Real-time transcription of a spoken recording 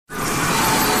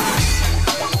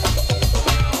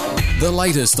The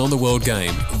latest on the world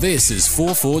game. This is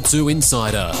 442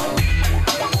 Insider.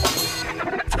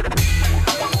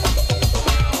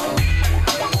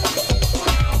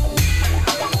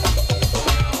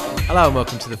 Hello and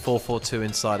welcome to the 442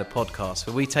 Insider podcast,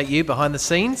 where we take you behind the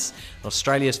scenes in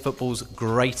Australia's football's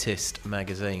greatest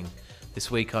magazine. This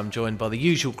week I'm joined by the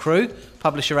usual crew,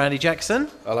 publisher Andy Jackson.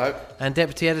 Hello. And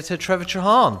deputy editor Trevor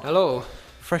Trahan. Hello.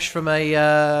 Fresh from a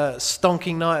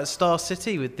stonking night at Star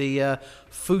City with the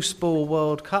Foosball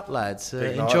World Cup lads.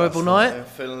 Enjoyable night? I'm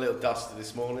feeling a little dusty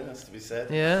this morning, has to be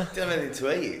said. Yeah. Didn't have anything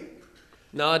to eat.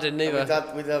 No, I didn't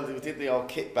either. We did the old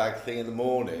kit bag thing in the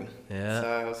morning. Yeah. So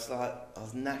I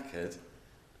was knackered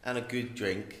and a good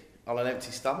drink on an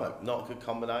empty stomach. Not a good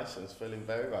combination. I was feeling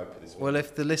very ropey this morning. Well,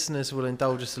 if the listeners will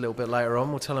indulge us a little bit later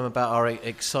on, we'll tell them about our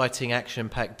exciting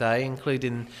action-packed day,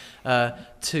 including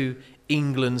two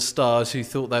England stars who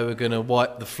thought they were going to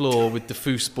wipe the floor with the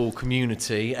foosball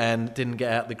community and didn't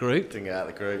get out the group.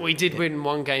 We did win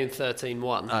one game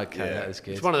 13-1. Okay, Yeah. that was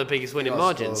good. It's one of the biggest winning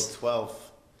margins.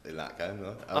 12 in that game,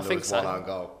 though. And I think was so. one own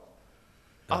goal.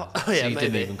 Oh, So yeah, you maybe.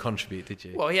 didn't even contribute, did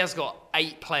you? Well, he has got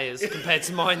 8 players compared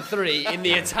to mine 3 in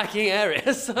the attacking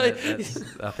area. So I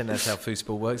think that's how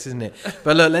foosball works, isn't it?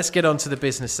 But look, let's get on to the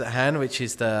business at hand, which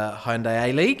is the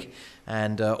Hyundai A-League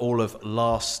and all of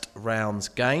last round's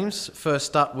games.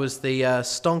 First up was the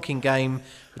stonking game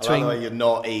between... I like the way you're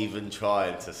not even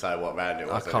trying to say what round it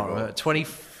was. I can't remember.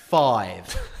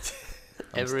 25.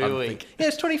 every week. Yeah,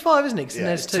 it's 25, isn't it? 'Cause then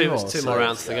there's two more. Two more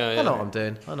rounds to go. I know what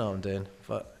I'm doing.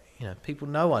 But, you know, people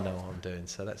know I know what I'm doing,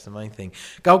 so that's the main thing.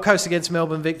 Gold Coast against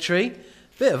Melbourne victory.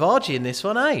 Bit of argy in this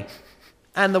one, eh?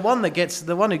 And the one who gets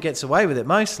away with it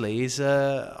mostly is,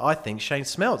 I think, Shane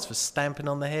Smeltz for stamping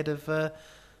on the head of the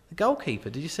goalkeeper.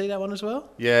 Did you see that one as well?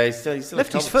 Yeah, he's still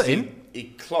left his foot in. He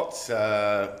clocked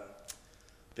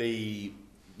the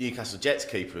Newcastle Jets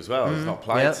keeper as well. He's not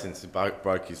played since he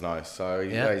broke his nose, so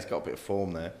he's got a bit of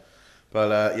form there.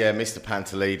 But Mr.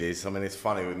 Pantelides, I mean, it's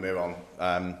funny with Miron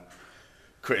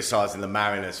criticising the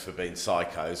Mariners for being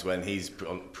psychos when he's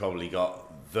probably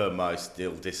got the most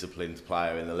ill-disciplined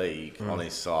player in the league on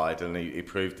his side, and he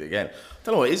proved it again. I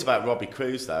don't know what it is about Robbie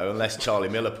Cruz, though, unless Charlie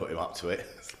Miller put him up to it.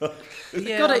 He's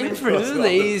got it in for him, hasn't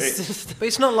he? But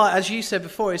it's not like, as you said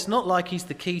before, it's not like he's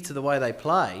the key to the way they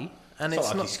play. And it's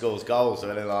not like he scores goals or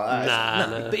anything like that.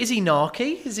 Nah. But is he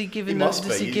narky? Is he giving? He must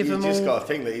does be. he give you them just all? got to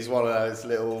think that he's one of those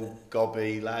little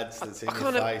gobby lads that's in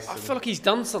your face. I feel like he's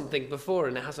done something before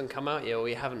and it hasn't come out yet, or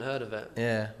you haven't heard of it.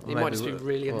 Yeah, He might just be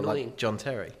really annoying. Like John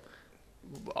Terry.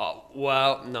 Oh,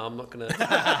 well, no, I'm not gonna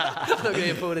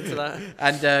get pulled into that.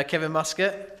 And Kevin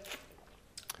Muscat.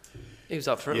 He was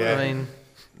up for it. Yeah. I mean,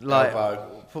 like,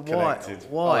 Elbow but why? connected.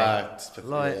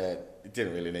 Why? He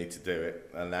didn't really need to do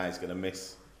it, and now he's going to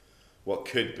miss what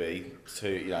could be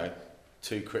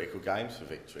two critical games for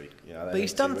victory. But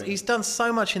he's done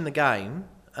so much in the game,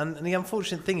 and the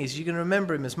unfortunate thing is you can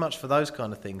remember him as much for those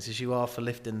kind of things as you are for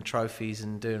lifting trophies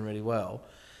and doing really well.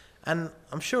 And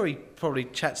I'm sure he probably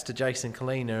chats to Jason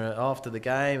Kalina after the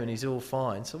game, and he's all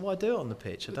fine. So why do it on the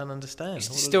pitch? I don't understand.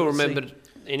 He's still remembered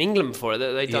in England for it.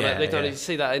 They've done. You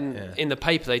see that in the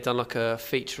paper. They've done like a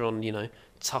feature on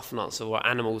tough nuts or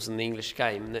animals in the English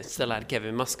game, and they still had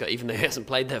Kevin Muscat, even though he hasn't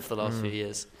played there for the last few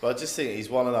years. But I just think he's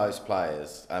one of those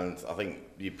players, and I think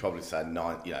you'd probably say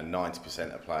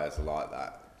 90% of players are like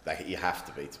that. You have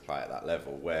to be to play at that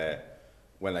level, where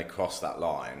when they cross that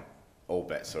line, all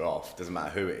bets are off. Doesn't matter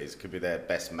who it is. Could be their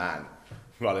best man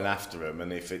running after him,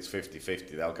 and if it's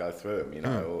 50-50, they'll go through him,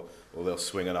 or they'll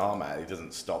swing an arm out. He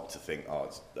doesn't stop to think,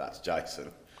 that's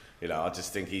Jason. I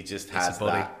just think he just has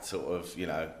that sort of,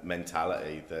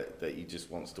 mentality that he just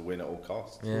wants to win at all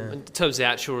costs. Yeah. In terms of the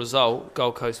actual result,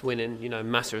 Gold Coast winning,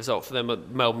 massive result for them.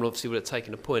 Melbourne obviously would have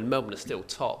taken a point. Melbourne are still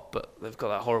top, but they've got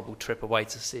that horrible trip away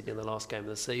to Sydney in the last game of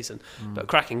the season. But a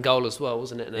cracking goal as well,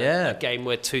 wasn't it? In a game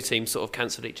where two teams sort of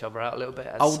cancelled each other out a little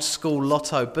bit. Old school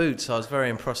Lotto boots. I was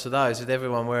very impressed with those, with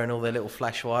everyone wearing all their little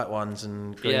flash white ones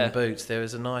and green boots. There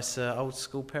was a nice old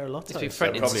school pair of Lottos.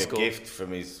 Probably a gift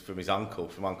from his uncle,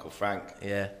 Frank.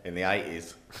 Yeah. In the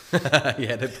 80s.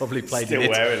 Yeah, they probably played Still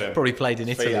wearing them. Probably played in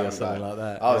Italy or something like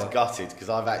that. I was gutted because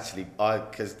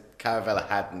Caravella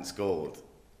hadn't scored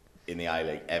in the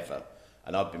A-League ever,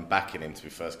 and I'd been backing him to be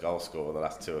first goal scorer the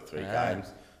last 2 or 3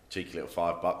 games. Cheeky little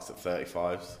 $5 at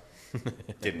 35s.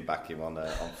 Didn't back him on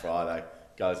Friday.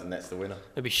 Goes and nets the winner.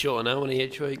 Maybe shorter now, one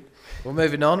each week. Well,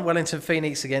 moving on, Wellington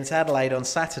Phoenix against Adelaide on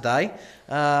Saturday.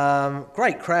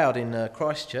 Great crowd in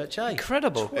Christchurch, eh?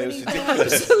 Incredible. It was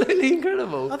ridiculous. Absolutely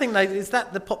incredible. I think is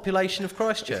that the population of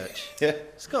Christchurch? Yeah.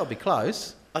 It's got to be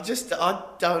close. I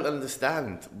don't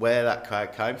understand where that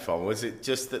crowd came from. Was it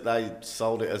just that they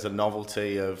sold it as a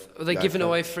novelty of? Are they giving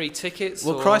away free tickets?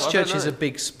 Well, Christchurch is a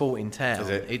big sporting town. Is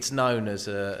it? It's known as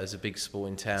a big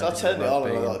sporting town. So I turned it on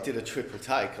and I did a triple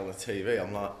take on the TV.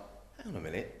 I'm like, hang on a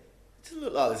minute. It doesn't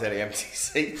look like there's any empty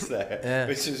seats there,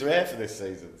 which is rare for this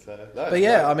season. So, but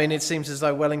yeah, I mean, it seems as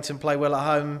though Wellington play well at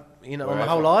home, on the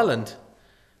whole island.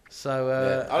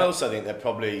 So I also think they're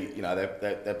probably,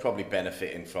 they're probably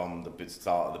benefiting from the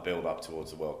start of the build up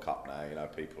towards the World Cup now.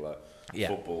 People are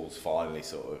football's finally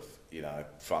sort of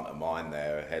front of mind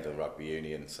there ahead of rugby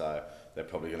union. So they're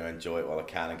probably going to enjoy it while they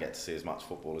can and get to see as much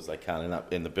football as they can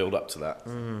in the build up to that.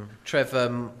 Trev,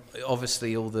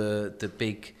 obviously all the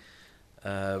big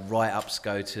write-ups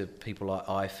go to people like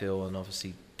Ifill, and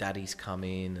obviously Daddy's come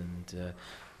in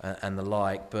and the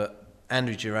like, but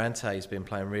Andrew Durante has been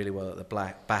playing really well at the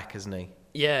back, hasn't he?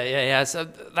 Yeah. So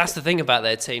that's the thing about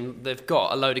their team. They've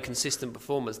got a load of consistent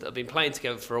performers that have been playing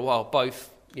together for a while,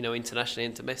 both internationally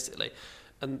and domestically,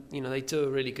 and they do a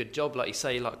really good job, like you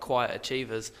say, like quiet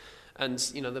achievers, and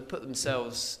they put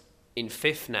themselves in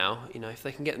fifth now. If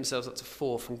they can get themselves up to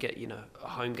fourth and get a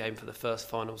home game for the first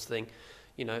finals thing.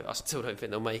 I still don't think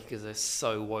they'll make it because they're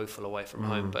so woeful away from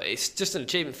home. But it's just an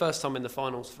achievement. First time in the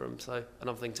finals for them, so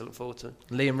another thing to look forward to.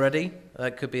 Liam Reddy,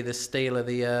 that could be the steal of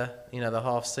the the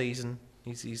half season.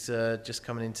 He's just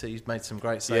coming into. He's made some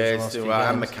great saves. Yeah, he's still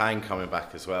right. And McCain coming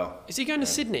back as well. Is he going to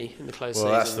Sydney in the close season?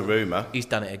 Well, that's the rumour. He's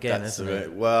done it again, hasn't he?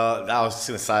 Well, I was just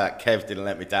going to say that Kev didn't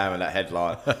let me down with that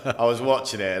headline. I was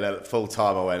watching it and at full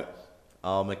time I went,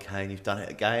 "Oh, McCain, you've done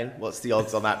it again. What's the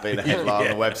odds on that being a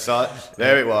headline on the website?"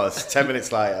 There it was, 10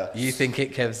 minutes later. You think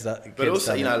Kev's that? But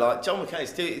also, like John McCain,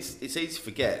 it's easy to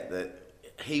forget that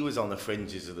he was on the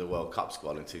fringes of the World Cup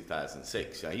squad in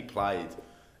 2006. He played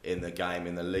in the game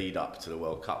in the lead up to the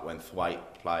World Cup when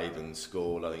Thwaite played and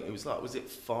scored. I think it was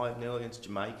 5-0 against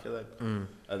Jamaica, and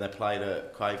they played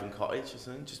at Craven Cottage or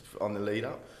something, just on the lead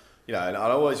up. And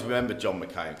I always remember John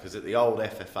McCain because at the old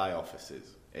FFA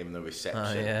offices, in the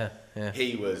reception,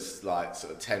 he was like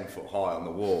sort of 10 foot high on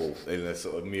the wall in a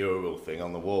sort of mural thing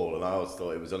on the wall, and I always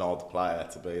thought it was an odd player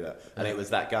to be there. And it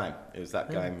was that game. It was that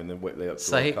game in the Whitley up to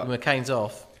So McCain's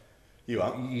off.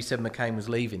 You said McCain was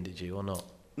leaving, did you, or not?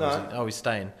 No. He's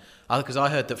staying. Because I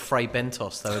heard that Frei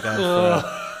Bentos,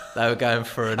 they were going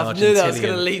for an Argentinian. I knew that was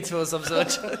going to lead to some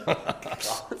sort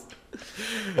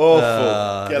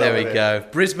Awful. There we go.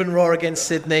 Brisbane Roar against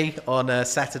Sydney on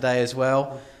Saturday as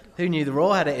well. Who knew the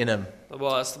Roar had it in them?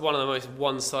 Well, it's one of the most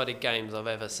one-sided games I've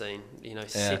ever seen.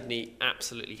 Sydney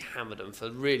absolutely hammered them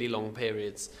for really long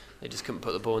periods. They just couldn't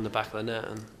put the ball in the back of the net,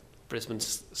 and Brisbane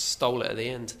stole it at the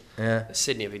end. Yeah.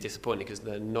 Sydney will be disappointed because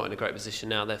they're not in a great position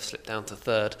now. They've slipped down to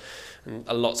third, and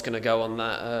a lot's going to go on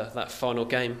that final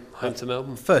game home to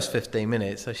Melbourne. First 15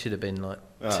 minutes, they should have been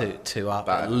two up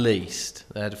at least.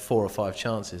 They had 4 or 5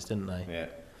 chances, didn't they? Yeah.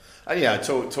 And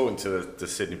talking to the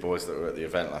Sydney boys that were at the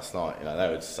event last night, they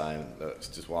were just saying that it's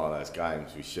just one of those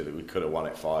games. We could have won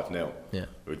it 5-0. Yeah.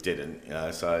 We didn't.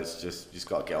 So it's just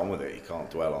got to get on with it. You can't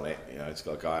dwell on it. It's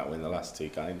got to go out and win the last 2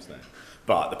 games now.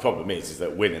 But the problem is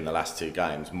that winning the last 2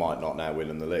 games might not now win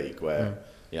them the league, where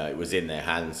it was in their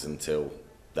hands until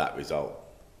that result.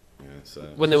 So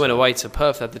when they went away to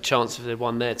Perth, they had the chance if they'd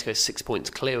won there to go 6 points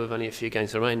clear with only a few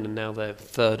games remaining, and now they're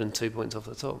third and 2 points off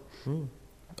the top.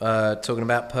 Talking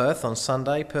about Perth on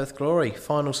Sunday, Perth Glory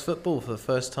finals football for the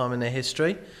first time in their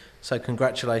history. So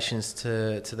congratulations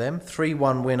to them.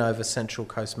 3-1 win over Central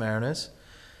Coast Mariners.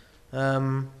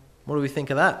 What do we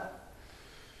think of that?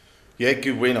 Yeah,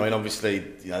 good win. I mean, obviously,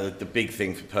 the big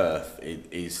thing for Perth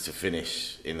is to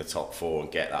finish in the top 4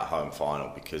 and get that home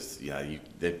final, because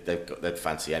they'd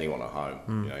fancy anyone at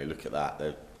home. You look at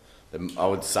that. I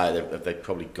would say they've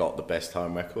probably got the best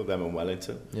home record, them and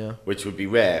Wellington. Yeah. Which would be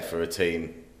rare for a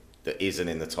team that isn't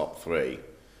in the top 3.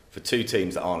 For 2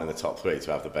 teams that aren't in the top 3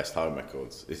 to have the best home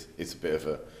records, it's a bit of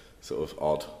a sort of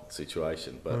odd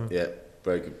situation. But yeah,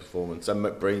 very good performance. And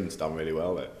McBreen's done really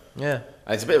well there. Yeah.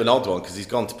 And it's a bit of an odd one because he's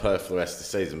gone to Perth for the rest of the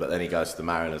season, but then he goes to the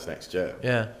Mariners next year.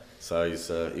 Yeah. So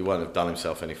he won't have done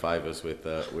himself any favours with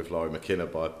Laurie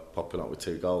McKinnon by popping up with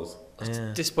 2 goals. I was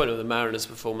disappointed with the Mariners'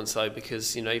 performance though,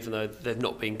 because even though they've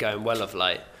not been going well of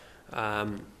late,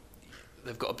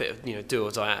 they've got a bit of do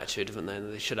or die attitude, haven't they?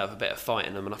 And they should have a bit of fight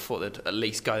in them. And I thought they'd at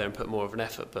least go there and put more of an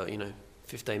effort. But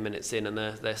 15 minutes in and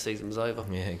their season's over.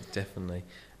 Yeah, definitely.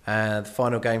 The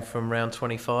final game from round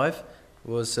 25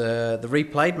 was the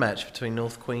replayed match between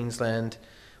North Queensland,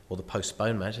 or the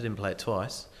postponed match. I didn't play it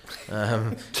twice.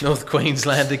 North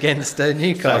Queensland against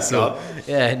Newcastle.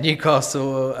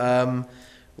 Newcastle.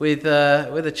 With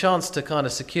a chance to kind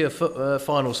of secure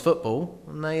finals football,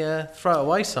 and they throw it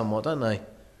away somewhat, don't they?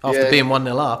 After being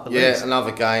 1-0 up, at least.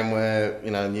 Another game where,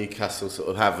 Newcastle sort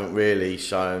of haven't really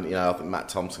shown, I think Matt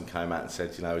Thompson came out and said,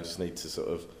 we just need to sort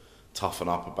of toughen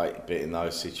up a bit in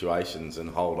those situations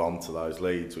and hold on to those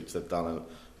leads, which they've done and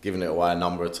given it away a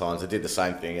number of times. They did the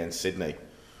same thing against Sydney,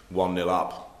 1-0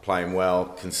 up, playing well,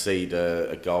 concede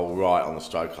a goal right on the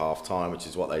stroke half time, which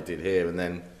is what they did here, and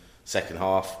then second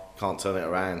half can't turn it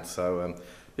around. So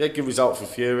good result for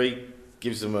Fury,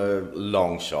 gives them a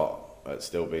long shot at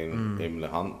still being in the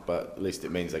hunt, but at least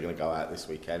it means they're going to go out this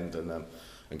weekend and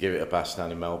give it a bash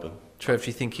down in Melbourne. Trev, do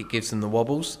you think it gives them the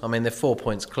wobbles? I mean, they're 4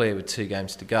 points clear with 2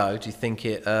 games to go. Do you think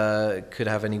it could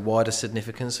have any wider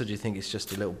significance, or do you think it's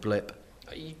just a little blip?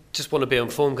 You just want to be on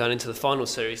form going into the final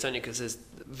series, don't you? Because there's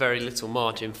very little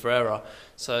margin for error.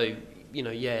 So,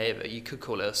 you could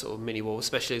call it a sort of mini wobble,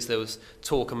 especially as there was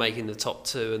talk of making the top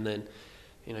 2, and then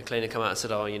Kleiner come out and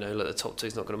said, look, the top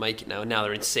 2's not going to make it now, and now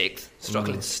they're in 6th,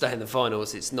 struggling to stay in the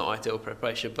finals. It's not ideal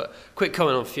preparation. But quick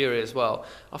comment on Fury as well.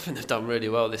 I think they've done really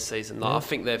well this season. I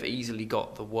think they've easily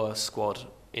got the worst squad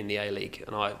in the A-League,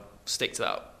 and I stick to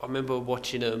that. I remember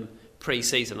watching them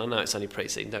pre-season. I know it's only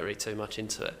pre-season, don't read too much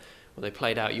into it, when they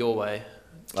played out your way.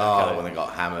 When they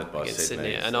got hammered by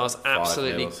Sydney. And I was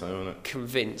absolutely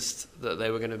convinced that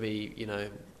they were going to be,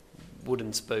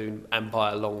 wooden spoon and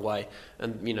by a long way,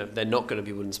 and they're not going to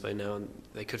be wooden spoon now, and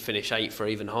they could finish 8th or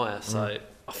even higher. So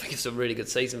I think it's a really good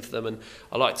season for them, and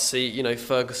I like to see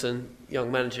Ferguson,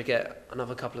 young manager, get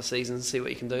another couple of seasons and see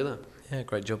what he can do there. Yeah,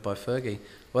 great job by Fergie.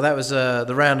 Well, that was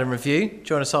the round in review.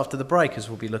 Join us after the break as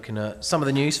we'll be looking at some of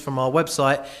the news from our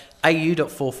website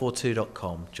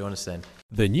au.442.com. Join us then.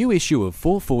 The new issue of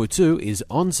 442 is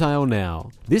on sale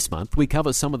now. This month we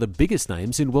cover some of the biggest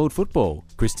names in world football: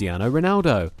 Cristiano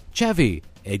Ronaldo, Xavi,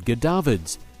 Edgar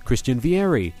Davids, Christian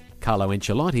Vieri, Carlo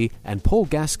Ancelotti and Paul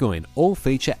Gascoigne all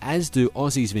feature, as do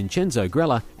Aussies Vincenzo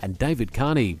Grella and David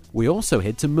Carney. We also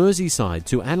head to Merseyside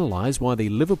to analyse why the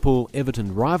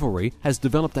Liverpool-Everton rivalry has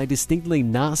developed a distinctly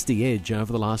nasty edge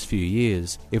over the last few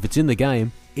years. If it's in the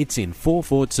game, it's in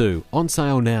 442, on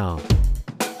sale now.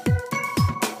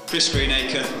 Chris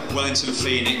Greenacre, Wellington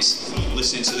Phoenix,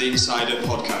 listening to the Insider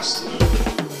podcast.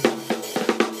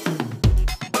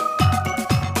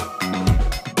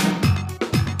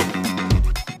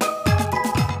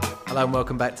 Hello and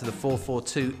welcome back to the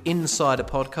 442 Insider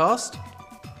podcast.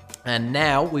 And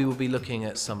now we will be looking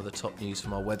at some of the top news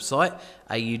from our website,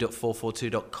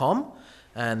 au.442.com.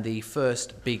 And the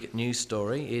first big news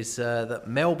story is that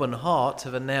Melbourne Heart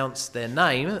have announced their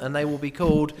name, and they will be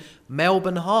called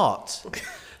Melbourne Heart.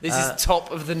 This is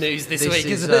top of the news this week,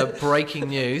 isn't it? This is breaking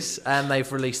news, and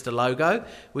they've released a logo,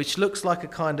 which looks like a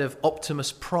kind of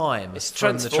Optimus Prime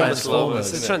from the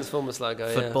Transformers. It's the Transformers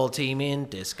logo, Football team in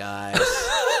disguise.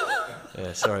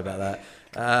 Yeah, sorry about that.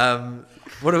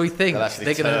 What do we think? They'll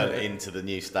actually turn into the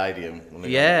new stadium.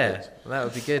 Yeah, that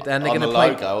would be good. And they're going to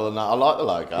play logo. I like the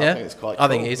logo. Yeah? I think it's quite cool. I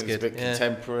think it is good. It's a bit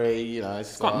contemporary.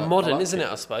 It's quite modern, isn't it?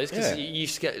 I suppose, because you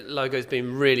used to get logos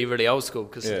being really, really old school,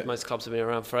 because most clubs have been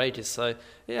around for ages. So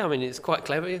it's quite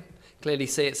clever. You clearly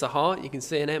see it's a heart. You can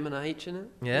see an M and an H in it.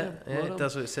 Yeah, it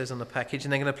does what it says on the package.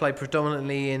 And they're going to play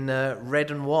predominantly in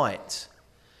red and white.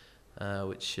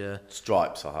 Which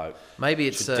stripes, I hope. Maybe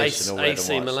it's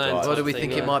AC Milan. Or do we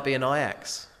think it might be an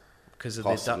Ajax? Because of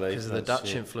the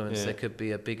Dutch influence, yeah. There could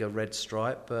be a bigger red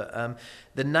stripe. But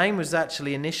the name was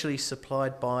actually initially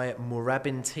supplied by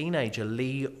Moorabbin teenager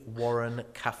Lee Warren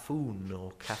Caffoon,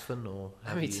 or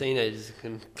how many teenagers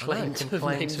can claim to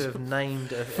have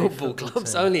named a football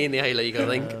clubs? Team. Only in the A-League, I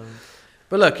think.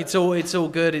 But look, it's all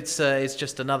good. It's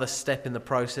just another step in the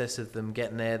process of them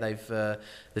getting there.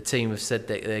 The team have said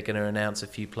that they're going to announce a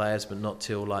few players, but not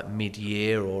till like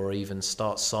mid-year, or even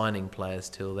start signing players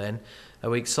till then. Are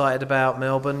we excited about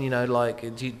Melbourne?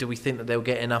 Do we think that they'll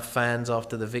get enough fans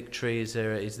after the victory? Is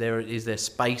there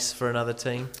space for another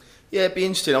team? Yeah, it'd be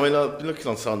interesting. I mean, I've been looking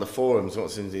on some of the forums.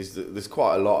 What's interesting is that there's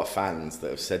quite a lot of fans that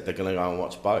have said they're going to go and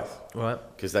watch both. Right.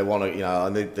 Because they want to,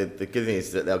 and the good thing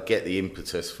is that they'll get the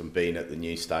impetus from being at the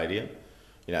new stadium.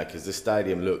 Because the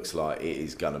stadium looks like it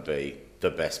is going to be the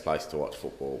best place to watch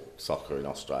soccer in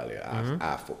Australia,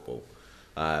 our football.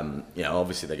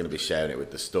 Obviously they're going to be sharing it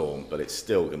with the Storm, but it's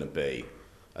still going to be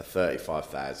a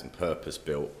 35,000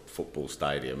 purpose-built football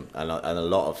stadium, and a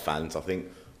lot of fans, I think,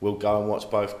 will go and watch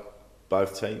both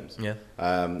teams. Yeah.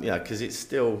 Because it's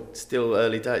still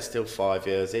early days, it's still 5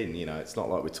 years in. It's not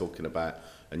like we're talking about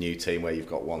a new team where you've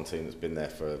got one team that's been there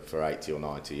for 80 or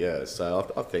 90 years. So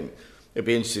I think it'd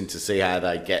be interesting to see how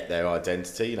they get their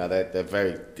identity. They're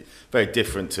very, very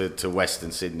different to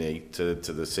Western Sydney, to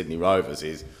the Sydney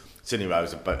Rovers. Sydney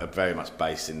Rovers are very much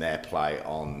based in their play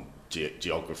on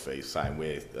geography, saying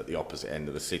we're at the opposite end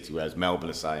of the city, whereas Melbourne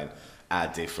are saying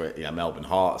Melbourne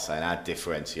Heart are saying our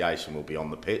differentiation will be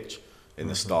on the pitch in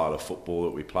the style of football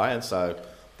that we play, and so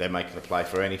they're making a play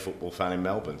for any football fan in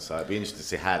Melbourne. So it'd be interesting to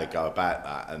see how they go about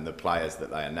that and the players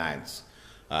that they announce.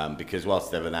 Because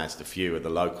whilst they've announced a few of the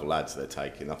local lads they're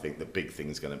taking, I think the big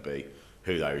thing's going to be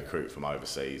who they recruit from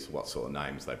overseas, what sort of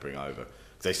names they bring over.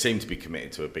 They seem to be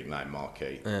committed to a big name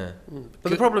marquee. Yeah. But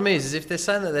the problem is if they're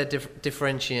saying that they're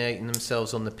differentiating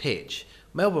themselves on the pitch,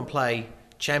 Melbourne play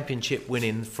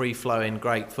championship-winning, free-flowing,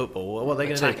 great football. What are they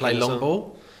going to do? Play long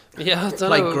ball? Yeah, I don't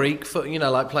play know. Greek foot,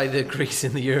 like play the Greeks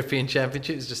in the European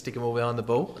Championships, just stick them all behind the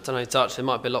ball. I don't know, Dutch. There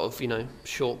might be a lot of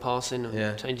short passing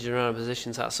and changes around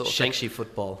positions, that sort of thing. Sexy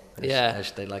football,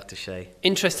 as they like to say.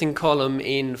 Interesting column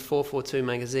in 442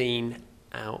 magazine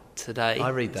out today. I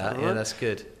read that. Yeah, that's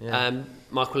good. Yeah.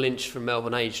 Michael Lynch from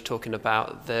Melbourne Age talking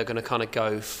about they're going to kind of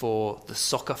go for the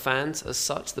soccer fans as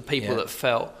such, the people that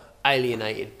felt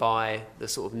alienated by the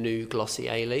sort of new glossy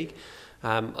A-League.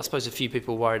 I suppose a few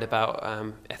people worried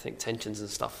about ethnic tensions and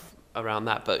stuff around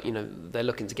that, but they're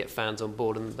looking to get fans on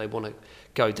board and they want to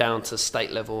go down to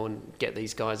state level and get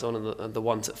these guys on, and the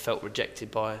ones that felt rejected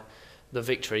by the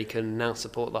Victory can now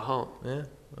support the Heart. Yeah.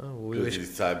 Oh, we wish you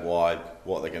say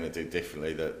what they're going to do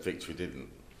differently that Victory didn't.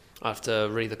 I have to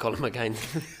read the column again.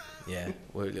 Yeah,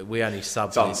 we only sub.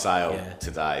 It's on sale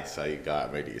today, so you go out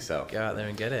and read it yourself. Go out there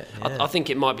and get it. Yeah. I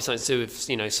think it might be something to do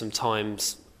with some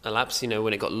times elapsed.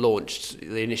 When it got launched,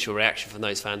 the initial reaction from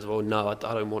those fans, well, no, I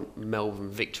don't want Melbourne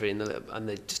Victory, and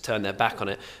they just turned their back on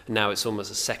it. And now it's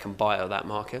almost a second bite of that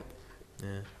market.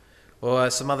 Yeah. Well,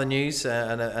 some other news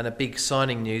and a big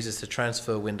signing news as the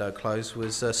transfer window closed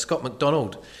was Scott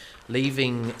McDonald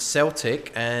leaving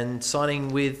Celtic and signing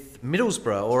with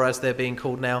Middlesbrough, or as they're being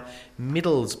called now,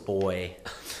 Middlesboy.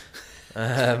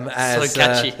 So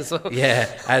catchy as well. Yeah,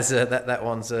 that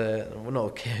one's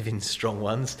not Kevin's strong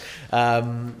ones.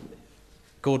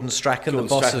 Gordon Strachan, the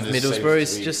boss of Middlesbrough,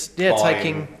 is just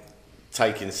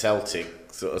taking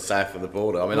Celtic sort of south of the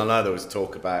border. I mean, I know there was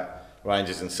talk about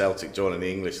Rangers and Celtic joining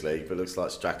the English League, but it looks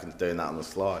like Strachan's doing that on the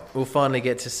sly. We'll finally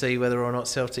get to see whether or not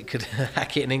Celtic could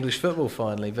hack it in English football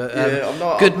finally.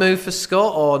 But good move for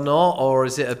Scott or not, or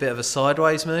is it a bit of a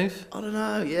sideways move? I don't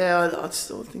know. Yeah, I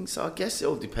still think so. I guess it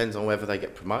all depends on whether they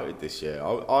get promoted this year.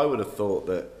 I would have thought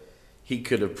that he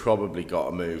could have probably got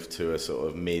a move to a sort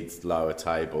of lower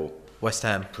table West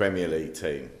Ham Premier League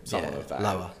team, someone of that.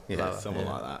 Lower, someone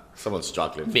like that. Someone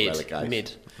struggling for relegation.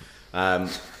 Mid.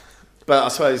 But I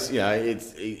suppose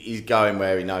he's going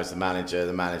where he knows the manager.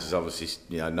 The manager's obviously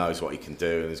knows what he can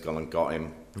do and has gone and got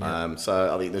him. Yeah.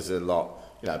 So I think there's a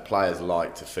lot. Players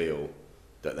like to feel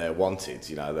that they're wanted.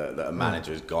 That a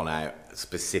manager has gone out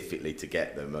specifically to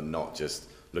get them and not just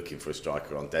looking for a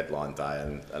striker on deadline day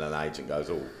and an agent goes,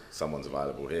 oh, someone's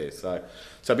available here. So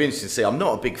it'd be interesting to see. I'm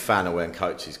not a big fan of when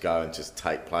coaches go and just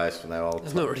take players from their old.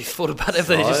 I've not really thought about it.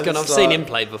 They're just gone. I've seen him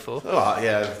play before. Oh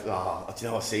yeah. Do you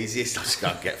know what's easiest? I just go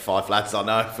and get 5 lads I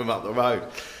know from up the road.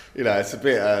 It's a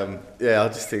bit. I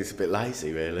just think it's a bit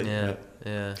lazy, really. Yeah.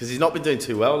 Because he's not been doing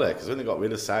too well there. Because when they got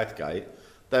rid of Southgate,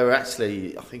 they were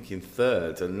actually, I think, in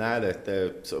third, and now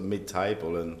they're sort of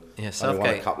mid-table and only won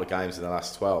a couple of games in the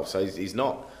last 12. So he's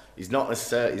not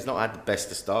had the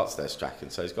best of starts there, Strachan.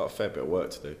 So he's got a fair bit of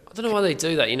work to do. I don't know why they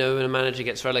do that. When a manager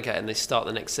gets relegated and they start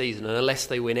the next season, and unless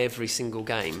they win every single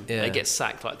game, they get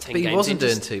sacked like 10 games. But he wasn't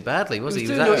doing too badly, was he?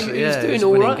 He was doing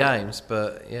all winning right. games.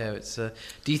 But it's.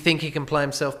 Do you think he can play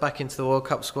himself back into the World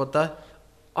Cup squad though?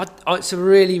 It's a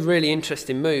really, really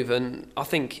interesting move, and I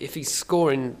think if he's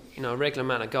scoring, a regular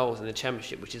amount of goals in the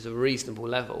Championship, which is a reasonable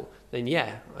level, then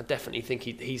I definitely think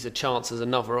he's a chance as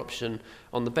another option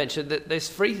on the bench. There's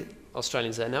 3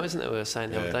 Australians there now, isn't there? We were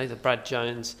saying the other day, Brad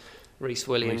Jones, Rhys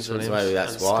Williams. So maybe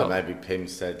that's why. Maybe Pim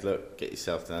said, "Look, get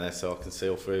yourself down there so I can see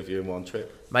all 3 of you in one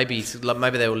trip." Maybe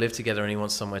they all live together and he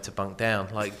wants somewhere to bunk down.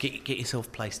 Like get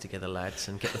yourself placed together, lads,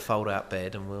 and get the fold-out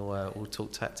bed, and we'll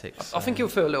talk tactics. I think he'll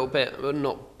feel a little bit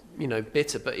not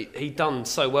bitter, but he done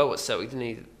so well at Celtic, didn't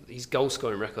he? His goal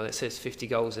scoring record, it says 50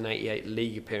 goals in 88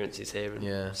 league appearances here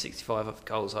and 65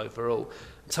 goals overall.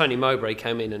 Tony Mowbray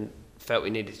came in and felt he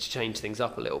needed to change things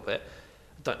up a little bit.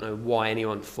 I don't know why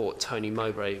anyone thought Tony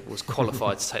Mowbray was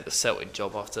qualified to take the Celtic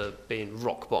job after being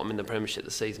rock bottom in the Premiership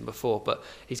the season before, but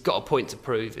he's got a point to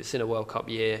prove. It's in a World Cup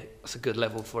year. It's a good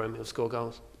level for him. He'll score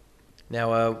goals.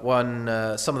 Now,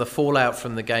 some of the fallout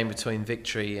from the game between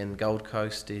Victory and Gold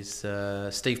Coast is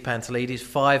Steve Pantelides'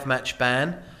 5-match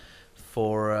ban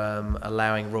for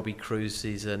allowing Robbie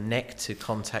Cruise's neck to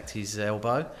contact his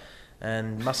elbow,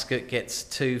 and Muscat gets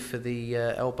 2 for the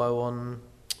elbow on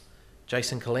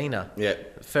Jason Kalina. Yeah,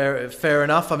 fair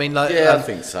enough. I mean, I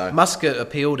think so. Muscat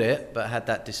appealed it, but had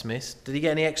that dismissed. Did he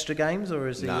get any extra games, or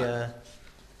is he?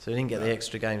 So he didn't get the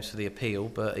extra games for the appeal,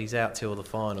 but he's out till the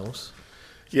finals.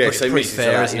 Yeah, Pretty- so he pretty misses,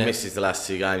 fair, the, isn't he it? misses the last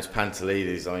 2 games.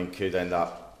 Pantelides, I mean, could end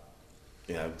up,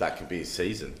 that could be his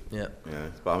season. Yeah.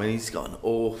 But I mean, he's got an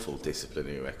awful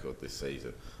disciplinary record this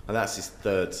season, and that's his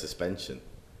 3rd suspension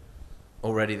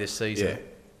Already this season.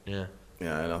 Yeah.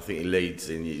 And I think he leads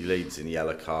in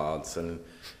yellow cards, and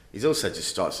he's also just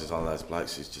strikes as one of those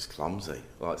blokes who's just clumsy.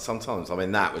 Like sometimes, I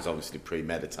mean, that was obviously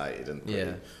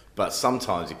premeditated, but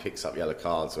sometimes he picks up yellow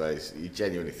cards where you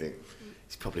genuinely think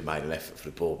he's probably made an effort for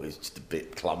the ball, but he's just a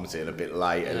bit clumsy and a bit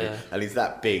late, and he's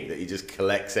that big that he just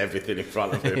collects everything in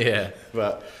front of him.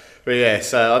 But yeah,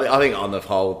 so I think on the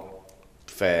whole,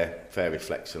 fair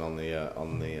reflection on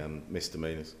the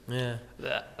misdemeanors. Yeah.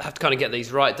 They have to kind of get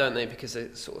these right, don't they? Because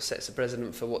it sort of sets a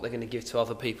precedent for what they're going to give to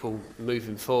other people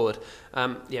moving forward.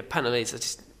 Pantelides is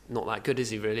just not that good, is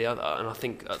he really? And I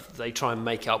think they try and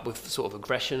make up with sort of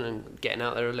aggression and getting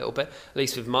out there a little bit. At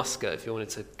least with Macca, if you wanted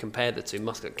to compare the two,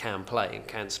 Macca can play and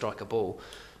can strike a ball.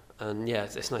 And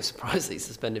it's no surprise that he's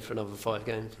suspended for another 5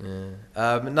 games.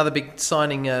 Yeah. Another big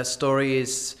signing story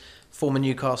is former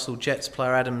Newcastle Jets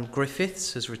player Adam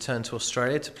Griffiths has returned to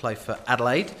Australia to play for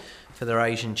Adelaide for their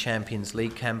Asian Champions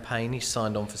League campaign. He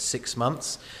signed on for 6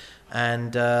 months.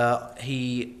 And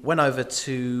he went over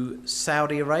to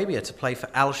Saudi Arabia to play for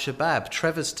Al Shabaab,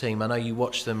 Trevor's team. I know you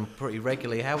watch them pretty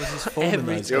regularly. How was his form in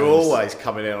those You're games? always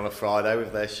coming in on a Friday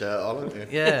with their shirt on, aren't you?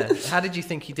 Yeah. How did you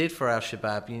think he did for Al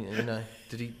Shabaab?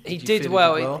 Did he? He did you did feel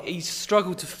well. He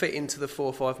struggled to fit into the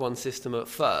 4-5-1 system at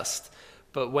first,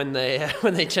 but when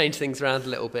they changed things around a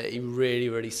little bit, he really,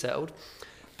 really settled.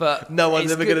 But no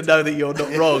one's ever going to know that you're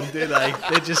not wrong, do they?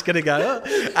 They're just going to go,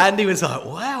 oh. Andy was like,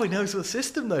 wow, he knows what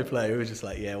system they play. We were just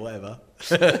like, yeah, whatever.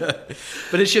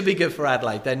 But it should be good for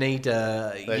Adelaide. They need,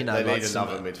 they need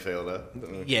another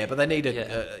midfielder. Yeah, but they need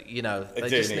they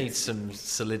just need some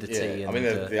solidity. Yeah. And, I mean,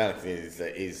 the other thing is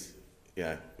that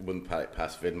it wouldn't pay it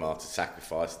past Vidmar to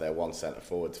sacrifice their 1 centre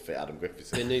forward to fit Adam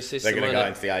Griffiths. The new system, they're going to go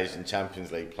into the Asian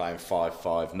Champions League playing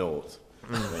 5-5-0.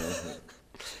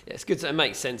 Yeah, it's good. It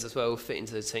makes sense as well. Fit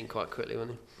into the team quite quickly, won't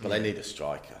he? But they need a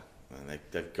striker. And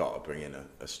they've got to bring in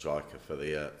a striker for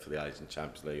the Asian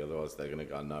Champions League. Otherwise, they're going to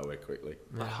go nowhere quickly.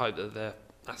 I hope that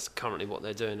that's currently what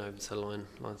they're doing over to line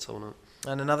someone up.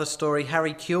 And another story: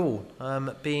 Harry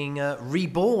Kewell being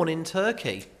reborn in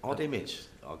Turkey. Odd image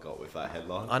I got with that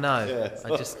headline. I know. Yeah.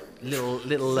 I just little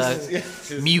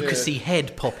mucusy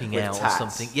head popping with out tats. or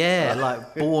something. Yeah,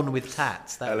 like born with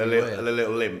tats. That And a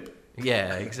little limp.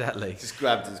 Yeah, exactly. Just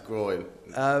grabbed his groin.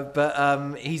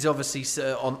 But he's obviously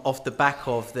off the back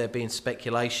of there being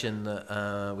speculation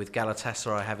that with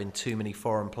Galatasaray having too many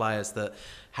foreign players, that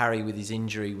Harry with his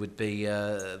injury would be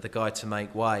the guy to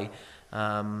make way.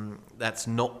 That's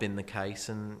not been the case,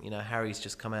 and Harry's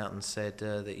just come out and said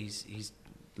that he's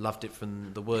loved it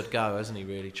from the word go, hasn't he?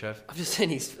 Really, Trev? I've just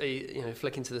seen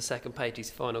flicking to the second page,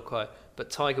 his final quote. But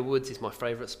Tiger Woods is my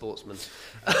favourite sportsman.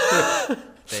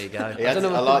 There you go. I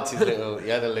liked his little. He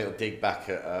had a little dig back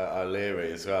at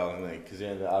O'Leary as well, didn't he? Because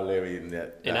O'Leary in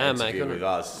that interview with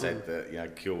us said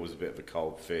that Kewell was a bit of a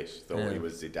cold fish. Thought he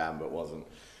was Zidane, but wasn't.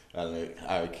 And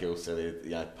Harry Kewell said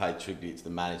he paid tribute to the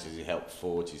managers who helped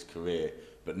forge his career,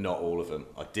 but not all of them.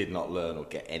 I did not learn or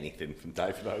get anything from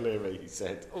David O'Leary, he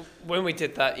said. When we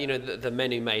did that, the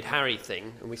Men Who Made Harry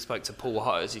thing, and we spoke to Paul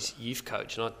Hart as his youth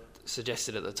coach, and I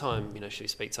suggested at the time, should we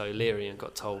speak to O'Leary, and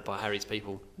got told by Harry's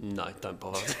people, no, don't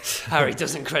bother. Harry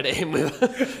doesn't credit him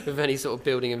with any sort of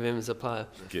building of him as a player.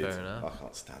 Good. Fair enough. I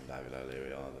can't stand David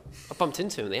O'Leary either. I bumped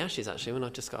into him at the Ashes actually when I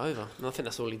just got over, and I think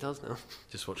that's all he does now.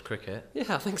 Just watch cricket. Yeah,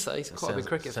 I think so. He's quite a big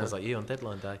cricket fan. Sounds like you on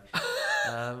deadline day.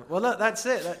 Well, look, that's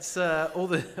it. That's all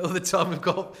the time we've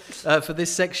got for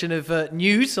this section of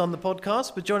news on the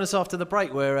podcast. But join us after the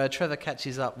break, where Trevor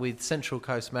catches up with Central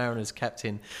Coast Mariners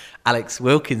captain Alex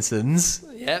Wilkinson's.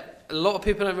 Yep. A lot of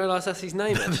people don't realise that's his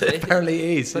name, actually. Apparently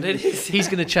it is. But it is. He's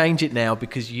going to change it now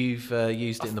because you've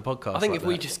used it in the podcast. I think if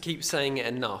we just keep saying it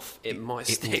enough, it might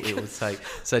stick. It will take.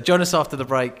 So join us after the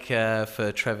break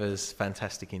for Trevor's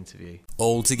fantastic interview.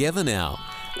 All together now.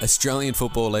 Australian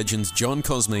football legends John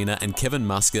Kosmina and Kevin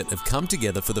Muscat have come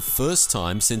together for the first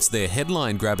time since their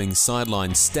headline-grabbing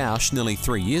sideline stoush nearly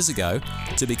 3 years ago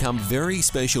to become very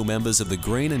special members of the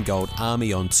Green and Gold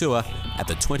Army on tour at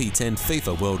the 2010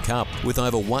 FIFA World Cup. With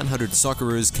over 100 200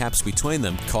 Socceroos caps between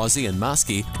them, Cozzy and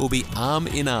Muskie will be arm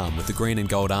in arm with the Green and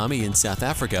Gold Army in South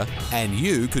Africa, and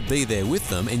you could be there with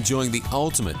them enjoying the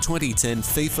ultimate 2010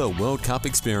 FIFA World Cup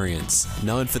experience.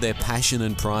 Known for their passion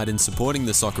and pride in supporting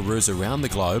the Socceroos around the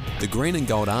globe, the Green and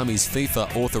Gold Army's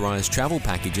FIFA authorised travel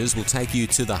packages will take you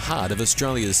to the heart of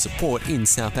Australia's support in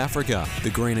South Africa.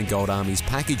 The Green and Gold Army's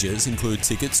packages include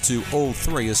tickets to all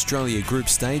 3 Australia group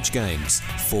stage games,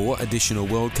 4 additional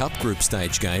World Cup group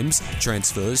stage games,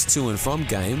 transfers to and from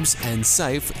games, and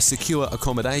safe, secure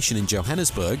accommodation in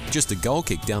Johannesburg, just a goal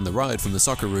kick down the road from the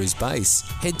Socceroos base.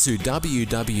 Head to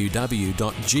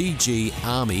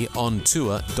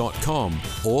www.ggarmyontour.com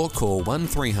or call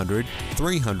 1300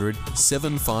 300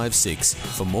 756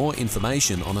 for more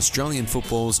information on Australian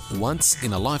football's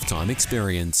once-in-a-lifetime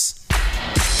experience.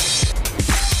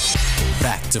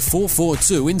 Back to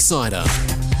 442 Insider.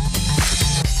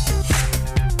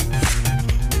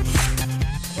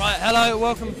 Right, hello,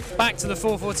 welcome back to the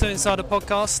 442 Insider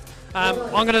podcast. I'm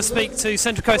going to speak to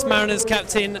Central Coast Mariners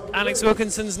captain Alex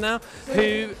Wilkinson now,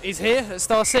 who is here at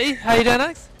Star City. How are you doing,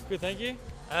 Alex? Good, thank you.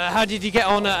 How did you get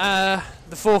on at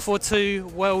the 442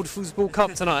 World Football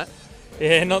Cup tonight?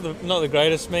 Yeah, not the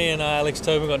greatest. Me and Alex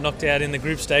Tobin got knocked out in the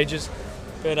group stages,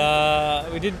 but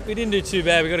we didn't do too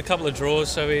bad. We got a couple of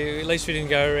draws, so at least we didn't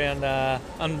go around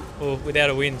without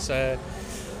a win. So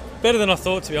better than I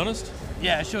thought, to be honest.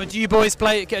 Yeah, sure. Do you boys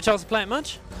get a chance to play it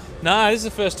much? No, this is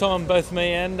the first time both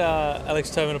me and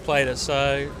Alex Tobin have played it,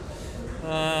 so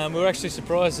we were actually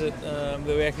surprised that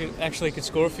we actually could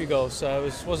score a few goals, so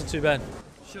it wasn't too bad.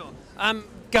 Sure.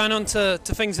 Going on to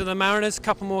things with the Mariners, a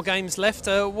couple more games left.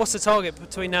 What's the target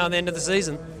between now and the end of the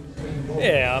season?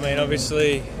 Yeah, I mean,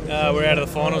 obviously we're out of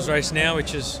the finals race now,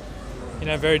 which is,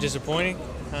 very disappointing.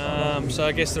 So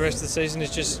I guess the rest of the season is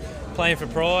just playing for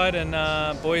pride and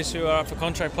boys who are up for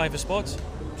contract playing for spots.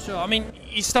 Sure. I mean,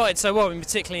 you started so well,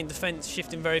 particularly in defence,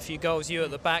 shifting very few goals. You at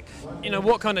the back.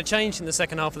 What kind of changed in the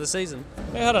second half of the season?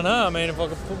 Yeah, I don't know. I mean, if I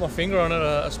could put my finger on it,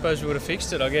 I suppose we would have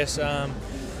fixed it. I guess,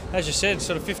 as you said,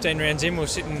 sort of 15 rounds in, we're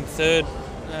sitting third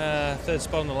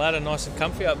spot on the ladder, nice and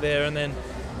comfy up there, and then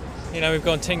we've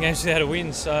gone 10 games without a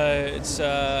win. So it's,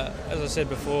 as I said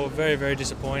before, very, very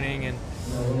disappointing. And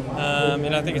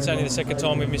I think it's only the second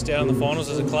time we've missed out on the finals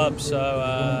as a club.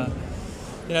 So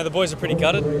the boys are pretty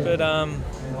gutted, but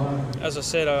as I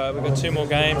said, we've got 2 more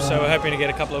games, so we're hoping to get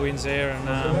a couple of wins there and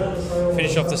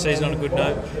finish off the season on a good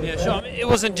note. Yeah, sure. I mean, it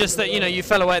wasn't just that you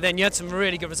fell away then. You had some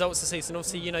really good results this season.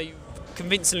 Obviously, you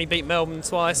convincingly beat Melbourne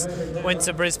twice. Went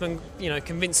to Brisbane,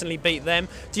 convincingly beat them.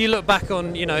 Do you look back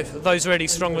on those really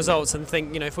strong results and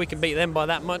think if we can beat them by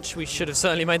that much, we should have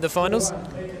certainly made the finals?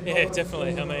 Yeah,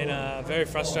 definitely. I mean, very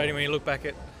frustrating when you look back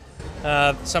at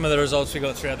some of the results we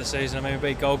got throughout the season. I mean, we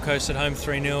beat Gold Coast at home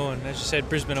 3-0, and as you said,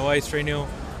 Brisbane away 3-0,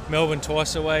 Melbourne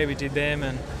twice away, we did them,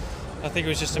 and I think it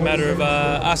was just a matter of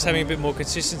us having a bit more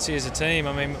consistency as a team.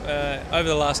 I mean, over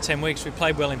the last 10 weeks, we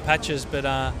played well in patches, but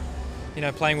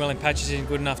playing well in patches isn't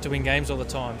good enough to win games all the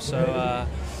time. So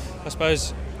I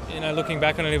suppose, looking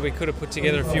back on it, if we could have put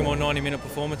together a few more 90-minute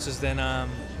performances, then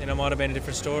it might have been a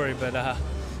different story, but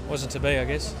wasn't to be, I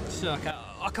guess. Sure, okay.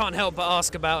 I can't help but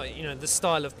ask about the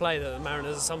style of play that the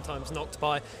Mariners are sometimes knocked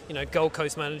by. Gold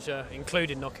Coast manager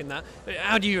included knocking that.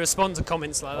 How do you respond to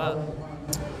comments like that?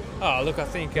 Oh, look, I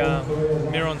think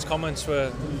Miron's comments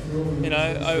were,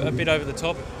 a bit over the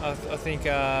top. I think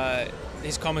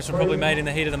his comments were probably made in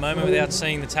the heat of the moment without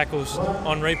seeing the tackles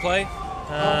on replay.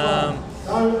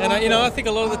 I think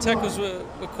a lot of the tackles were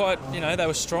quite, they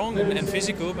were strong and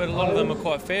physical, but a lot of them were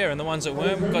quite fair, and the ones that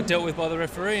weren't got dealt with by the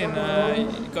referee, and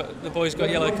the boys got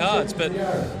yellow cards. But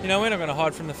we're not going to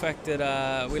hide from the fact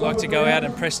that we like to go out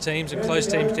and press teams and close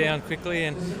teams down quickly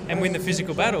and win the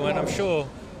physical battle, and I'm sure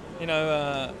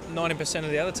 90%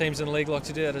 of the other teams in the league like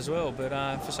to do that as well, but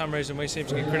for some reason we seem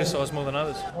to get criticised more than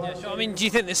others. Yeah, sure. I mean, do you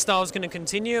think this style is going to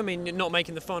continue? I mean, not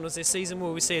making the finals this season,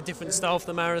 will we see a different style for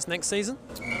the Mariners next season?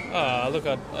 Look,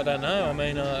 I don't know. I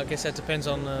mean, I guess that depends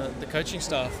on the coaching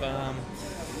staff.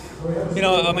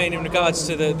 In regards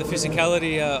to the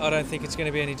physicality, I don't think it's going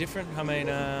to be any different. I mean,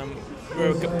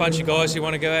 we're a bunch of guys who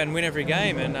want to go out and win every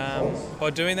game, and by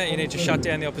doing that you need to shut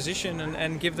down the opposition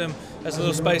and give them as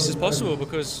little space as possible,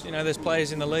 because there's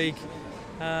players in the league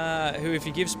who, if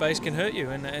you give space, can hurt you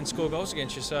and score goals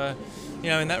against you. So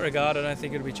in that regard, I don't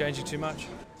think it'll be changing too much.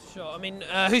 Sure. I mean,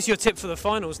 who's your tip for the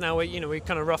finals now? We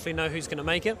kind of roughly know who's going to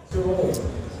make it.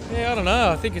 Yeah, I don't know.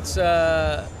 I think it's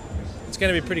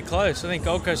going to be pretty close. I think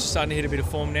Gold Coast is starting to hit a bit of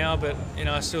form now, but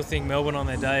I still think Melbourne on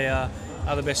their day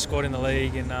are the best squad in the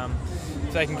league, and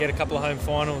if they can get a couple of home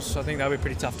finals, I think they'll be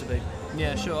pretty tough to beat.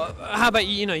 Yeah, sure. How about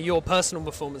your personal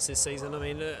performance this season? I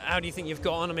mean, how do you think you've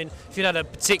got on? I mean, if you'd had a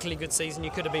particularly good season,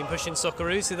 you could have been pushing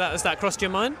Socceroos. Has that crossed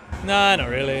your mind? No, not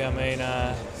really. I mean,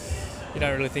 you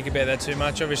don't really think about that too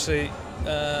much. Obviously,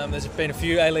 there's been a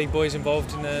few A-League boys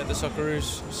involved in the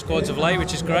Socceroos squads of late,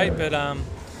 which is great. But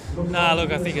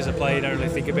look, I think as a player, you don't really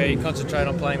think about it. You concentrate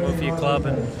on playing well for your club,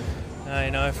 and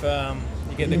if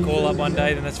you get the call up one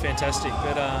day, then that's fantastic.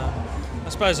 But I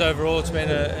suppose overall it's been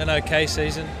an okay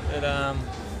season. But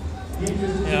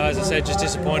as I said, just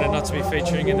disappointed not to be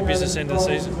featuring in the business end of the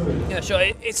season. Yeah, sure.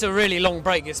 It's a really long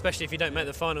break, especially if you don't make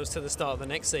the finals to the start of the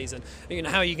next season.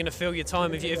 How are you going to fill your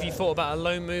time? Have you thought about a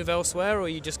loan move elsewhere, or are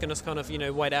you just going to kind of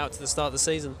wait out to the start of the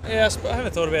season? Yeah, I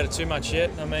haven't thought about it too much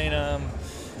yet. I mean,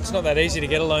 it's not that easy to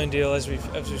get a loan deal, as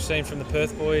we've seen from the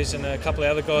Perth boys and a couple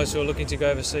of other guys who are looking to go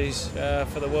overseas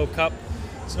for the World Cup.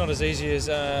 It's not as easy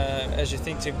as you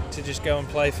think to just go and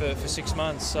play for 6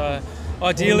 months. So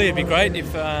ideally, it'd be great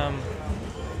if I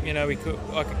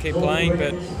could keep playing,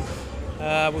 but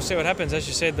we'll see what happens. As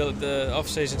you said, the off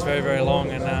season's very, very long,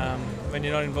 and when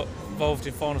you're not involved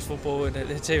in finals football,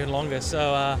 it's even longer.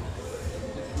 So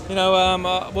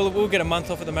we'll get a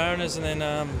month off at the Mariners, and then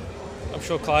I'm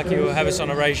sure Clarkey will have us on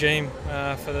a regime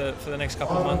for the next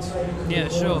couple of months. Yeah,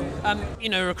 sure.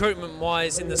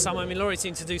 Recruitment-wise in the summer, I mean, Laurie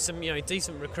seemed to do some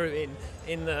decent recruiting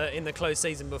in the close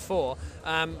season before.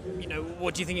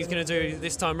 What do you think he's going to do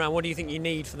this time round? What do you think you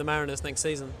need for the Mariners next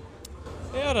season?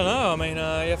 Yeah, I don't know. I mean,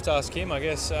 you have to ask him, I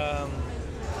guess.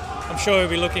 I'm sure he'll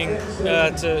be looking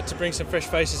to bring some fresh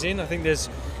faces in. I think there's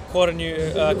quite a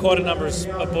number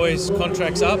of boys'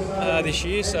 contracts up this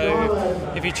year,